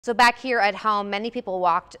So back here at home, many people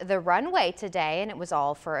walked the runway today, and it was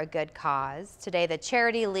all for a good cause. Today, the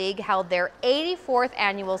Charity League held their 84th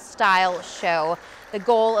annual style show. The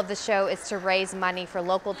goal of the show is to raise money for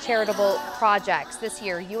local charitable projects. This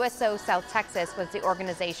year, USO South Texas was the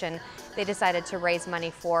organization they decided to raise money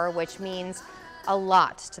for, which means a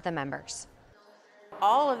lot to the members.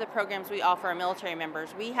 All of the programs we offer our military members,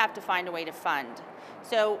 we have to find a way to fund.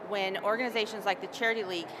 So when organizations like the Charity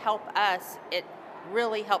League help us, it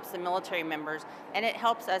really helps the military members, and it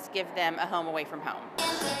helps us give them a home away from home.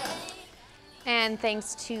 And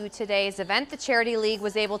thanks to today's event, the Charity League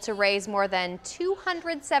was able to raise more than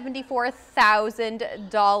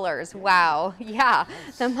 $274,000. Wow. Yeah,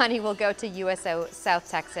 the money will go to USO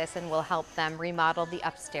South Texas and will help them remodel the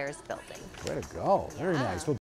upstairs building. Way to go. Very nice. Well,